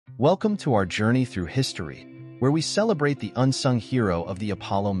Welcome to our journey through history, where we celebrate the unsung hero of the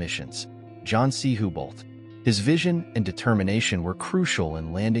Apollo missions, John C. Houbolt. His vision and determination were crucial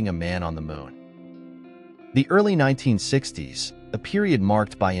in landing a man on the moon. The early 1960s, a period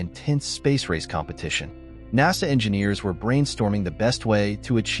marked by intense space race competition, NASA engineers were brainstorming the best way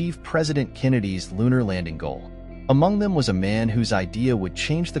to achieve President Kennedy's lunar landing goal. Among them was a man whose idea would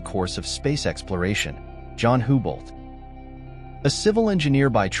change the course of space exploration, John Houbolt. A civil engineer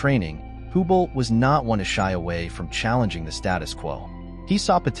by training, Houbolt was not one to shy away from challenging the status quo. He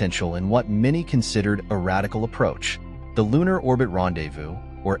saw potential in what many considered a radical approach, the Lunar Orbit Rendezvous,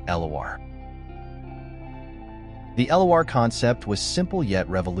 or LOR. The LOR concept was simple yet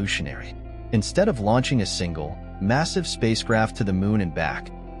revolutionary. Instead of launching a single, massive spacecraft to the moon and back,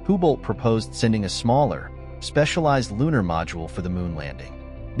 Houbolt proposed sending a smaller, specialized lunar module for the moon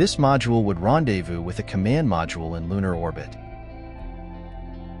landing. This module would rendezvous with a command module in lunar orbit.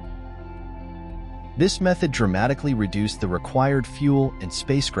 This method dramatically reduced the required fuel and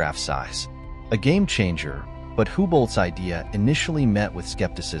spacecraft size. A game changer, but Houbolt's idea initially met with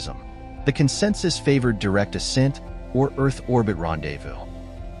skepticism. The consensus favored direct ascent or Earth orbit rendezvous.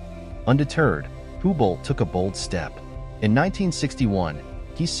 Undeterred, Houbolt took a bold step. In 1961,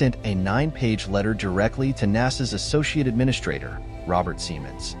 he sent a 9-page letter directly to NASA's Associate Administrator, Robert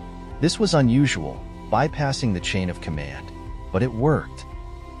Siemens. This was unusual, bypassing the chain of command, but it worked.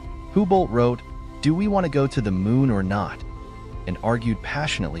 Houbolt wrote, "Do we want to go to the moon or not?" and argued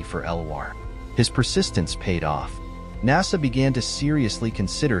passionately for LOR. His persistence paid off. NASA began to seriously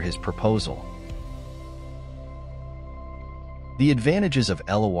consider his proposal. The advantages of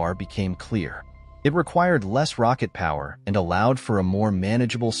LOR became clear. It required less rocket power and allowed for a more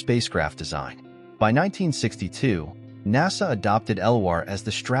manageable spacecraft design. By 1962, NASA adopted LOR as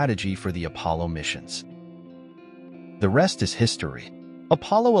the strategy for the Apollo missions. The rest is history.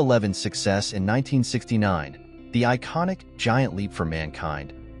 Apollo 11's success in 1969, the iconic giant leap for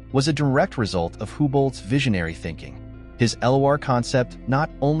mankind, was a direct result of Houbolt's visionary thinking. His LOR concept not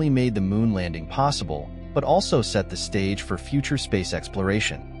only made the moon landing possible, but also set the stage for future space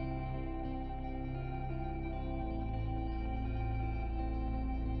exploration.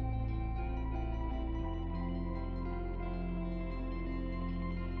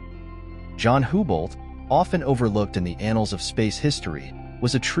 John Houbolt, often overlooked in the annals of space history,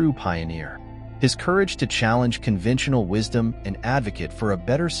 was a true pioneer. His courage to challenge conventional wisdom and advocate for a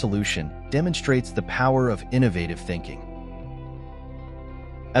better solution demonstrates the power of innovative thinking.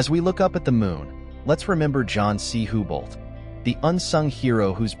 As we look up at the moon, let's remember John C. Houbolt, the unsung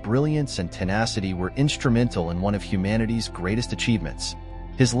hero whose brilliance and tenacity were instrumental in one of humanity's greatest achievements.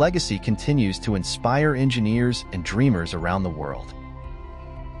 His legacy continues to inspire engineers and dreamers around the world.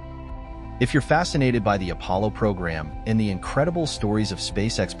 If you're fascinated by the Apollo program and the incredible stories of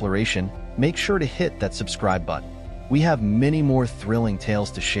space exploration, make sure to hit that subscribe button. We have many more thrilling tales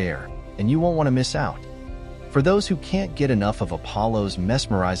to share, and you won't want to miss out. For those who can't get enough of Apollo's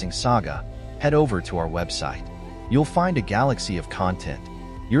mesmerizing saga, head over to our website. You'll find a galaxy of content.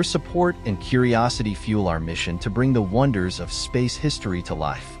 Your support and curiosity fuel our mission to bring the wonders of space history to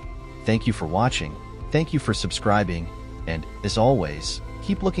life. Thank you for watching, thank you for subscribing, and, as always,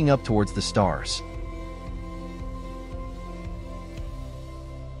 keep looking up towards the stars.